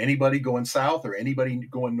anybody going south or anybody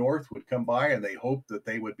going north would come by, and they hoped that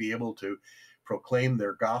they would be able to proclaim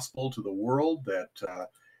their gospel to the world, that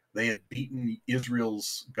they had beaten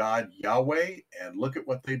Israel's God Yahweh, and look at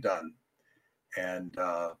what they've done. And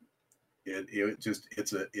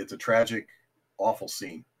it's a tragic, awful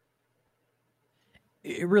scene.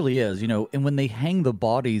 It really is, and when they hang the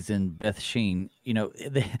bodies in Bethshan,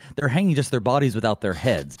 they're hanging just their bodies without their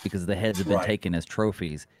heads, because the heads have been taken as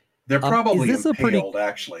trophies. They're probably impaled,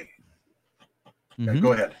 actually. Mm-hmm.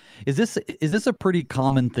 Go ahead. Is this a pretty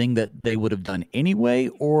common thing that they would have done anyway,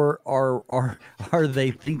 or are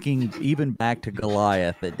they thinking even back to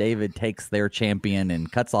Goliath, that David takes their champion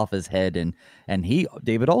and cuts off his head, and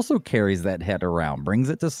David also carries that head around, brings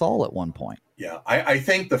it to Saul at one point? Yeah, I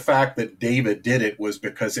think the fact that David did it was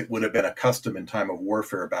because it would have been a custom in time of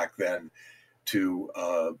warfare back then to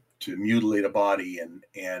mutilate a body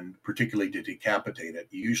and particularly to decapitate it.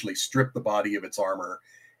 You usually strip the body of its armor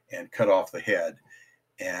and cut off the head.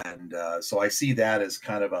 And so I see that as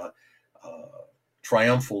kind of a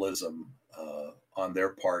triumphalism on their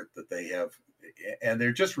part that they have, and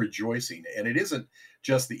they're just rejoicing. And it isn't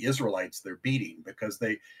just the Israelites they're beating, because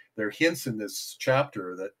there are hints in this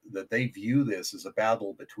chapter that they view this as a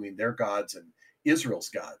battle between their gods and Israel's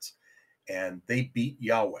gods. And they beat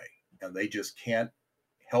Yahweh, and they just can't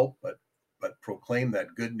help but proclaim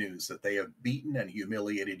that good news that they have beaten and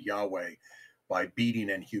humiliated Yahweh by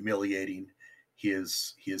beating and humiliating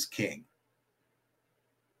his king.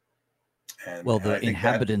 And the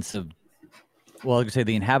inhabitants of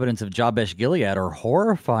Jabesh Gilead are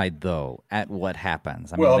horrified though at what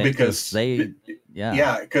happens. Because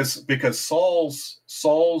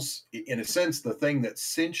Saul's in a sense the thing that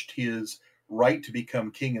cinched his right to become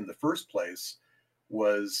king in the first place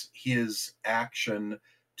was his action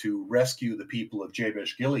to rescue the people of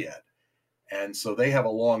Jabesh Gilead. And so they have a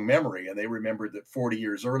long memory, and they remembered that 40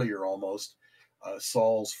 years earlier almost,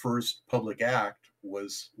 Saul's first public act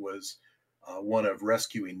was one of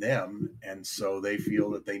rescuing them. And so they feel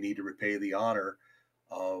that they need to repay the honor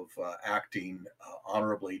of acting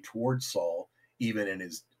honorably towards Saul, even in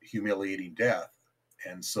his humiliating death.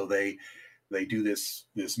 And so they do this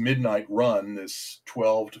midnight run, this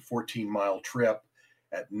 12 to 14 mile trip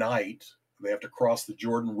at night. They have to cross the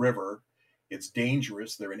Jordan River. It's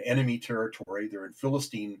dangerous. They're in enemy territory. They're in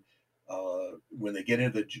Philistine. When they get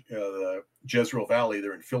into the Jezreel Valley,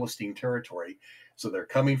 they're in Philistine territory. So they're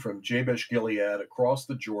coming from Jabesh Gilead across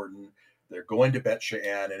the Jordan. They're going to Bet Shean.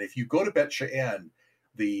 And if you go to Bet Shean,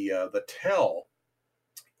 the tell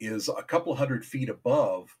is a couple hundred feet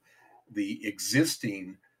above the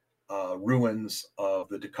existing ruins of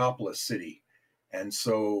the Decapolis city. And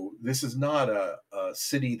so this is not a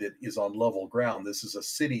city that is on level ground. This is a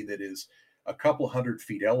city that is a couple hundred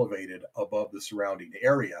feet elevated above the surrounding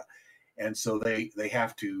area. And so they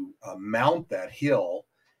have to mount that hill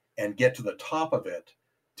and get to the top of it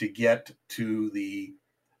to get to the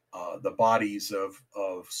bodies of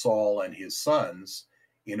Saul and his sons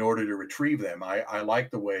in order to retrieve them. I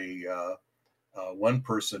like the way one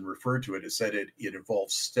person referred to it. It said it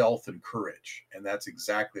involves stealth and courage, and that's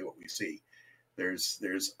exactly what we see. There's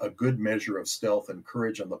a good measure of stealth and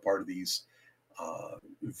courage on the part of these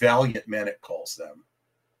valiant men, it calls them,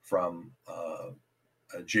 from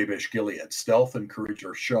Jabesh Gilead. Stealth and courage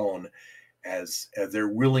are shown as they're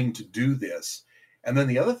willing to do this. And then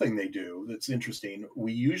the other thing they do that's interesting,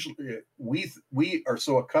 we are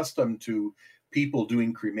so accustomed to people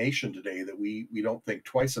doing cremation today that we don't think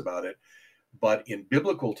twice about it. But in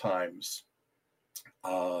biblical times,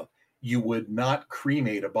 you would not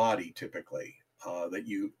cremate a body typically of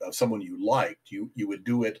someone you liked. You would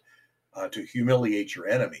do it to humiliate your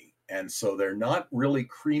enemy. And so they're not really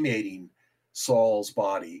cremating Saul's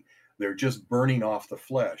body. They're just burning off the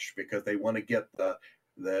flesh because they want to get the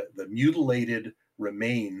mutilated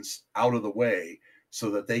remains out of the way so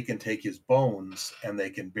that they can take his bones and they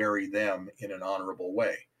can bury them in an honorable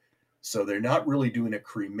way. So they're not really doing a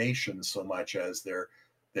cremation so much as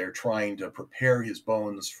they're trying to prepare his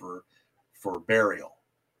bones for burial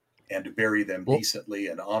and to bury them decently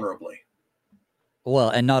and honorably. Well,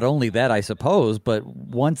 and not only that, I suppose, but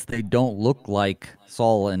once they don't look like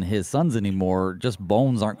Saul and his sons anymore, just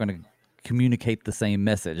bones aren't going to communicate the same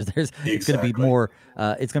message. It's going to be more.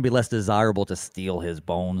 It's going to be less desirable to steal his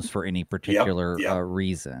bones for any particular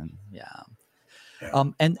reason. Yeah.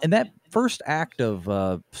 And that first act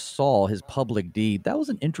of Saul, his public deed, that was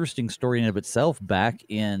an interesting story in and of itself. Back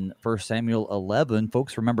in 1 Samuel 11,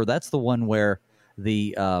 folks remember that's the one where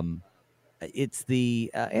it's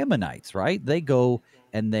the Ammonites, right? They go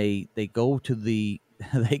and they go to they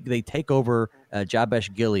take over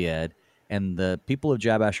Jabesh Gilead, and the people of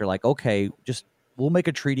Jabesh are like, okay, just we'll make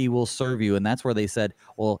a treaty, we'll serve you. And that's where they said,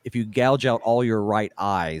 well, if you gouge out all your right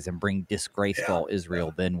eyes and bring disgrace to all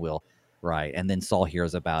Israel, then we'll. Right, and then Saul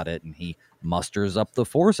hears about it, and he musters up the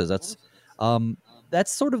forces. That's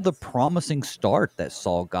sort of the promising start that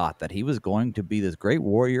Saul got, that he was going to be this great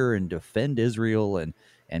warrior and defend Israel and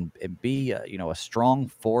be a strong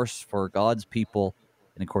force for God's people.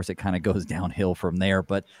 And of course, it kind of goes downhill from there.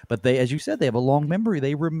 But they, as you said, they have a long memory.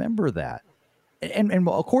 They remember that, and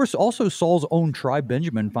of course, also Saul's own tribe,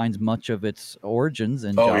 Benjamin, finds much of its origins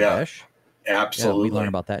in Jabesh. Yeah, absolutely. We learn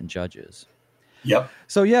about that in Judges. Yep.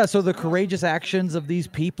 So the courageous actions of these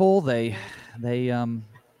people, that'll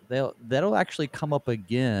actually come up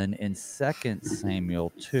again in 2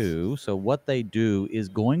 Samuel 2. So what they do is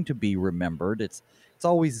going to be remembered. It's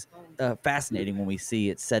always fascinating when we see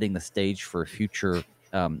it setting the stage for future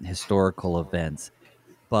historical events.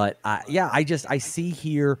 But I see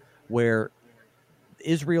here where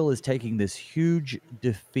Israel is taking this huge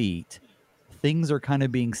defeat. Things are kind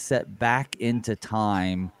of being set back into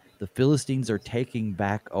time. The Philistines are taking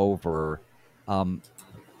back over.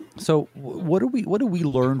 So what do we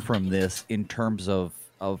learn from this in terms of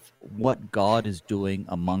what God is doing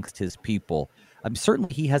amongst his people?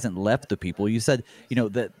 Certainly he hasn't left the people. You said,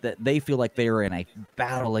 that they feel like they are in a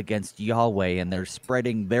battle against Yahweh and they're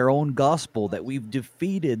spreading their own gospel that we've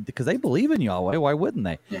defeated because they believe in Yahweh. Why wouldn't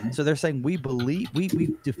they? Mm-hmm. So they're saying we've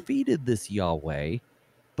defeated this Yahweh,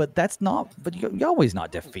 but Yahweh's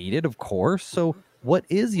not defeated, of course. So what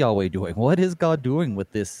is Yahweh doing? What is God doing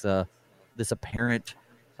with this apparent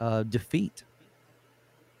defeat?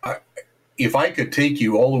 If I could take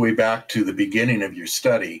you all the way back to the beginning of your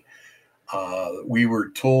study, we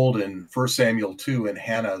were told in 1 Samuel 2 in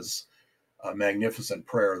Hannah's magnificent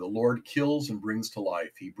prayer, the Lord kills and brings to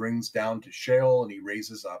life. He brings down to Sheol and he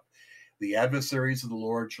raises up. The adversaries of the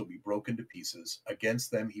Lord shall be broken to pieces.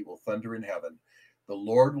 Against them he will thunder in heaven. The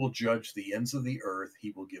Lord will judge the ends of the earth.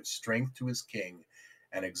 He will give strength to his king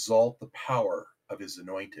and exalt the power of his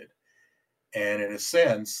anointed. And in a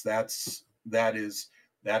sense, that is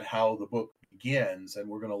That's how the book begins. And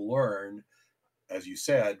we're going to learn, as you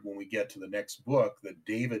said, when we get to the next book, that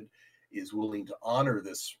David is willing to honor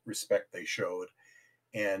this respect they showed.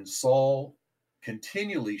 And Saul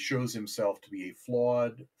continually shows himself to be a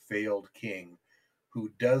flawed, failed king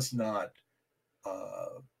who does not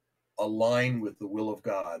align with the will of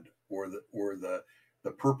God or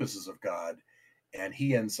the purposes of God. And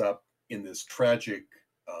he ends up in this tragic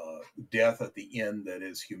death at the end that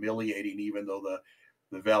is humiliating, even though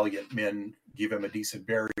the valiant men give him a decent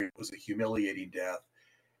burial. It was a humiliating death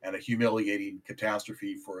and a humiliating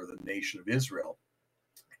catastrophe for the nation of Israel.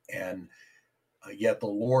 And yet the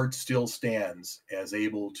Lord still stands as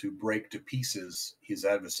able to break to pieces his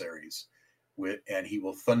adversaries, and he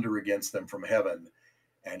will thunder against them from heaven,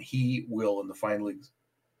 and he will, in the final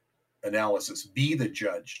analysis, be the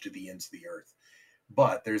judge to the ends of the earth.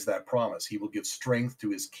 But there's that promise. He will give strength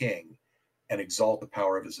to his king and exalt the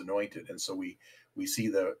power of his anointed. And so we see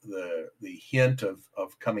the hint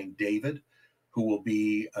of coming David, who will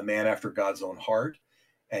be a man after God's own heart.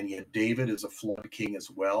 And yet David is a flawed king as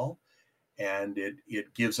well. And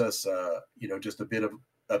it gives us, just a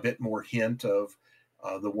bit more hint of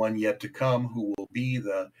the one yet to come, who will be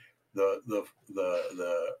the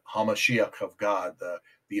Hamashiach of God,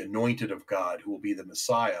 the anointed of God, who will be the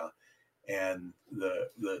Messiah, and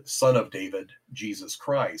the Son of David, Jesus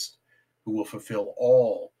Christ, who will fulfill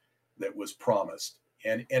all that was promised.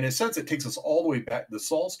 And in a sense, it takes us all the way back. The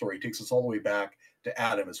Saul story takes us all the way back to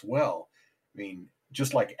Adam as well. I mean,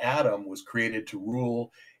 just like Adam was created to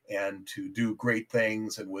rule and to do great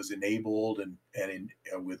things and was enabled and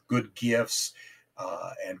with good gifts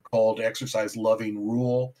and called to exercise loving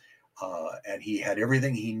rule, and he had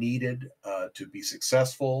everything he needed to be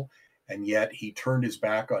successful, and yet he turned his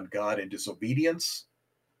back on God in disobedience,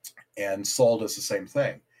 and Saul does the same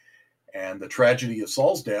thing. And the tragedy of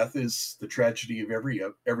Saul's death is the tragedy of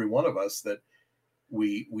every one of us, that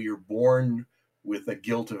we are born with the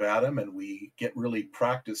guilt of Adam, and we get really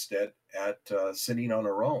practiced at sinning on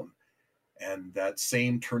our own. And that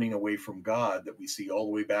same turning away from God that we see all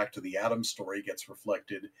the way back to the Adam story gets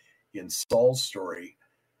reflected in Saul's story,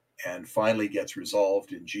 and finally gets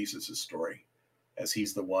resolved in Jesus' story, as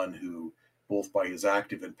he's the one who, both by his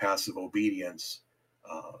active and passive obedience,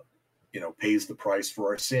 pays the price for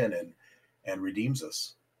our sin and redeems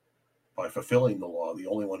us by fulfilling the law, the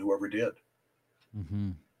only one who ever did.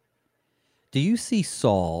 Mm-hmm. Do you see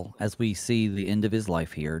Saul, as we see the end of his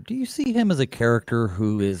life here, do you see him as a character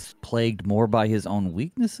who is plagued more by his own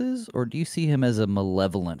weaknesses, or do you see him as a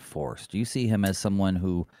malevolent force? Do you see him as someone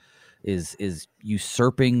who is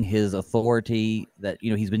usurping his authority, that,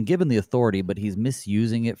 he's been given the authority, but he's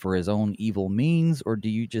misusing it for his own evil means? Or do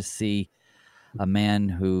you just see a man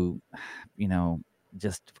who,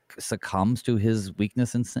 just succumbs to his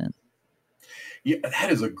weakness and sin? Yeah, that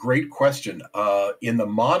is a great question. In the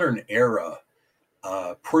modern era,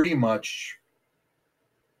 pretty much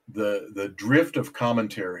the drift of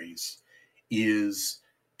commentaries is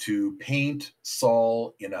to paint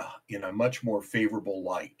Saul in a much more favorable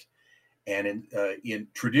light. And in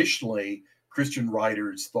traditionally, Christian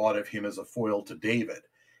writers thought of him as a foil to David.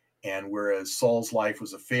 And whereas Saul's life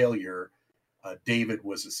was a failure, David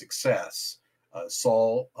was a success.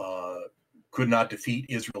 Saul could not defeat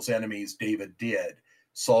Israel's enemies, David did.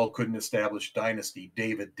 Saul couldn't establish dynasty,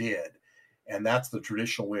 David did. And that's the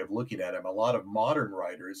traditional way of looking at him. A lot of modern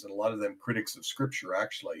writers, and a lot of them critics of Scripture,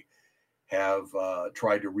 actually have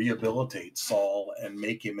tried to rehabilitate Saul and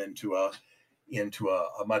make him into a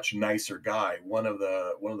much nicer guy. One of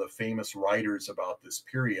the famous writers about this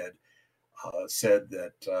period said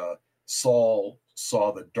that Saul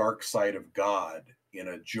saw the dark side of God in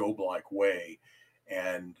a Job-like way,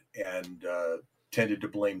 and tended to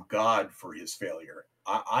blame God for his failure.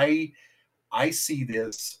 I see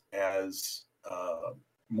this as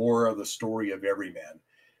more of the story of every man.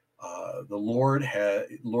 The Lord,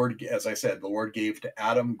 as I said, the Lord gave to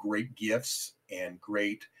Adam great gifts and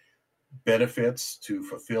great benefits to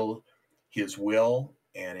fulfill his will,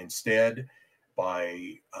 and instead,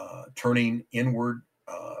 by turning inward,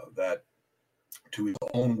 that to his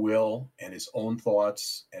own will and his own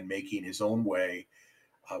thoughts and making his own way,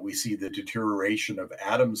 we see the deterioration of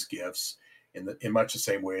Adam's gifts in much the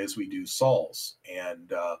same way as we do Saul's.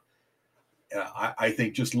 And I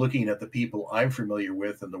think, just looking at the people I'm familiar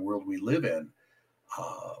with and the world we live in,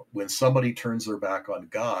 when somebody turns their back on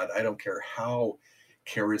God, I don't care how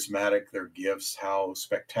charismatic their gifts, how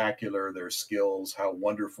spectacular their skills, how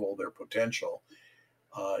wonderful their potential,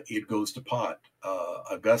 it goes to pot.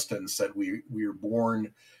 Augustine said we are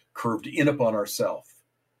born curved in upon ourself,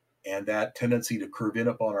 and that tendency to curve in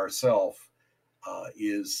upon ourself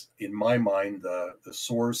is, in my mind, the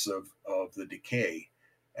source of the decay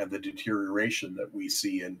and the deterioration that we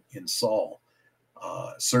see in Saul.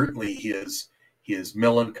 Certainly his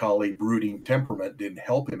melancholy, brooding temperament didn't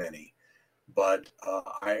help him any, but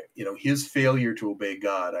his failure to obey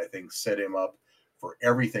God, I think, set him up for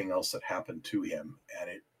everything else that happened to him, and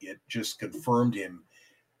it just confirmed him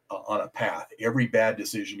on a path. Every bad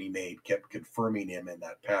decision he made kept confirming him in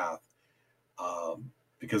that path,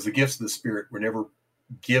 because the gifts of the Spirit were never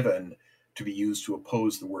given to be used to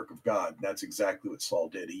oppose the work of God. And that's exactly what Saul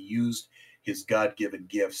did. He used his God-given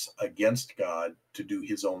gifts against God to do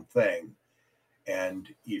his own thing. And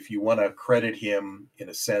if you want to credit him in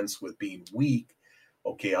a sense with being weak,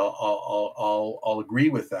 okay, I'll agree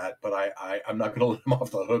with that, but I'm not going to let him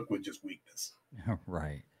off the hook with just weakness.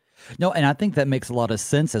 Right. No, and I think that makes a lot of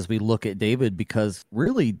sense as we look at David, because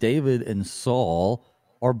really David and Saul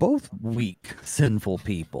are both weak, sinful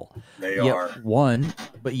people. They are.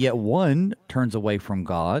 Yet one turns away from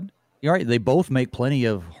God. You're right. They both make plenty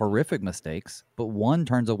of horrific mistakes, but one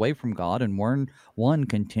turns away from God and one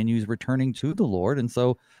continues returning to the Lord. And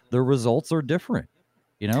so the results are different,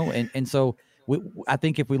 and so I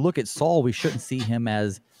think if we look at Saul, we shouldn't see him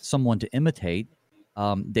as someone to imitate.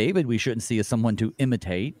 David, we shouldn't see as someone to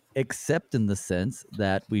imitate, except in the sense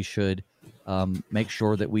that we should make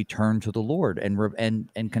sure that we turn to the Lord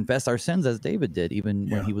and confess our sins as David did, even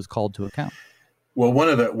when he was called to account. Well, one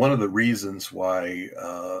of the reasons why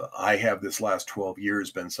I have this last 12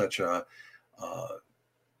 years been such a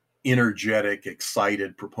energetic,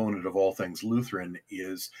 excited proponent of all things Lutheran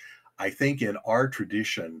is, I think, in our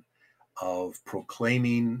tradition of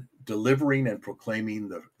delivering and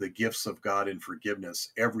proclaiming the gifts of God in forgiveness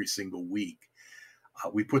every single week,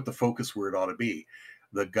 we put the focus where it ought to be.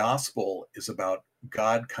 The gospel is about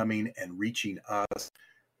God coming and reaching us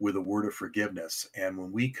with a word of forgiveness. And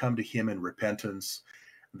when we come to him in repentance,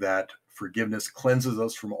 that forgiveness cleanses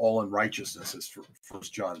us from all unrighteousness, as 1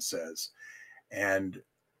 John says. And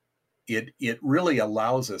it really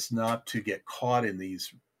allows us not to get caught in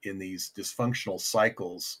these dysfunctional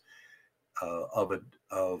cycles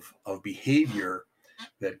of behavior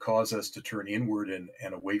that cause us to turn inward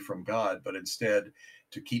and away from God, but instead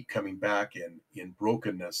to keep coming back in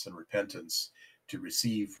brokenness and repentance, to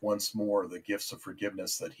receive once more the gifts of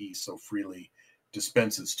forgiveness that he so freely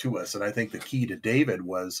dispenses to us. And I think the key to David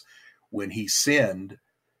was, when he sinned,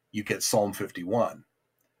 you get Psalm 51.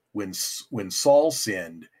 When Saul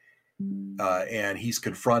sinned, and he's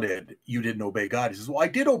confronted, you didn't obey God. He says, well, I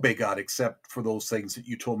did obey God, except for those things that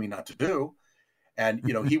you told me not to do. And,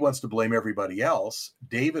 he wants to blame everybody else.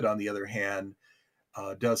 David, on the other hand,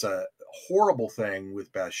 does a horrible thing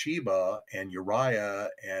with Bathsheba and Uriah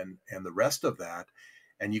and the rest of that.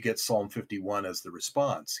 And you get Psalm 51 as the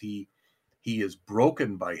response. He is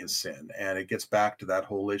broken by his sin. And it gets back to that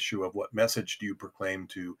whole issue of, what message do you proclaim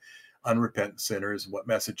to unrepentant sinners? What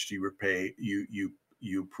message do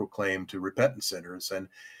you proclaim to repentant sinners?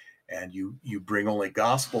 And you bring only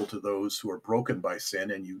gospel to those who are broken by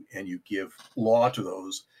sin, and you give law to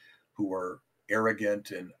those who are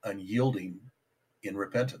arrogant and unyielding in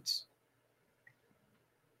repentance.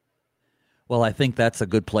 Well, I think that's a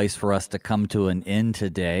good place for us to come to an end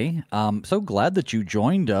today. So glad that you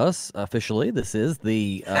joined us officially. This is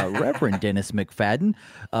the Reverend Dennis McFadden,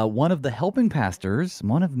 one of the helping pastors,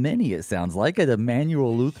 one of many, it sounds like, at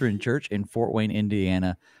Emmanuel Lutheran Church in Fort Wayne,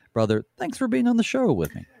 Indiana. Brother, thanks for being on the show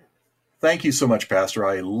with me. Thank you so much, Pastor.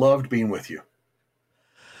 I loved being with you.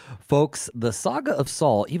 Folks, the saga of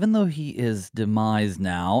Saul, even though he is demised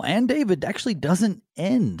now, and David, actually doesn't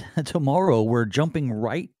end tomorrow. We're jumping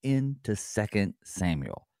right into 2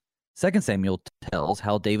 Samuel. 2 Samuel tells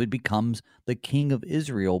how David becomes the king of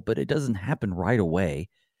Israel, but it doesn't happen right away.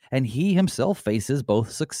 And he himself faces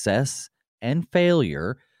both success and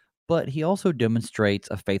failure, but he also demonstrates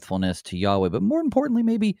a faithfulness to Yahweh. But more importantly,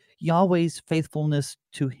 maybe Yahweh's faithfulness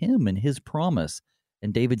to him and his promise,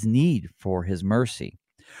 and David's need for his mercy.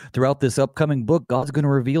 Throughout this upcoming book, God's going to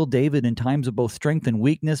reveal David in times of both strength and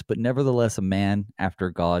weakness, but nevertheless a man after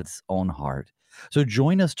God's own heart. So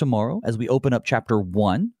join us tomorrow as we open up chapter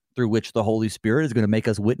 1, through which the Holy Spirit is going to make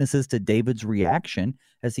us witnesses to David's reaction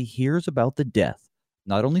as he hears about the death,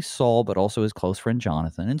 not only Saul, but also his close friend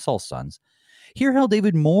Jonathan and Saul's sons. Hear how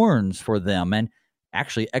David mourns for them and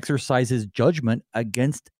actually exercises judgment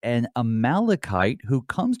against an Amalekite who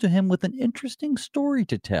comes to him with an interesting story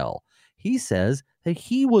to tell. He says that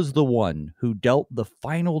he was the one who dealt the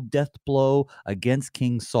final death blow against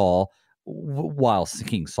King Saul, while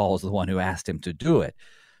King Saul is the one who asked him to do it.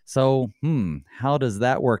 So, how does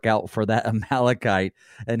that work out for that Amalekite,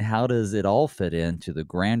 and how does it all fit into the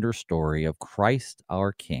grander story of Christ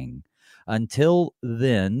our King? Until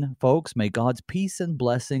then, folks, may God's peace and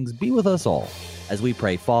blessings be with us all as we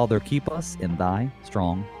pray, Father, keep us in thy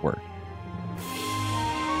strong word.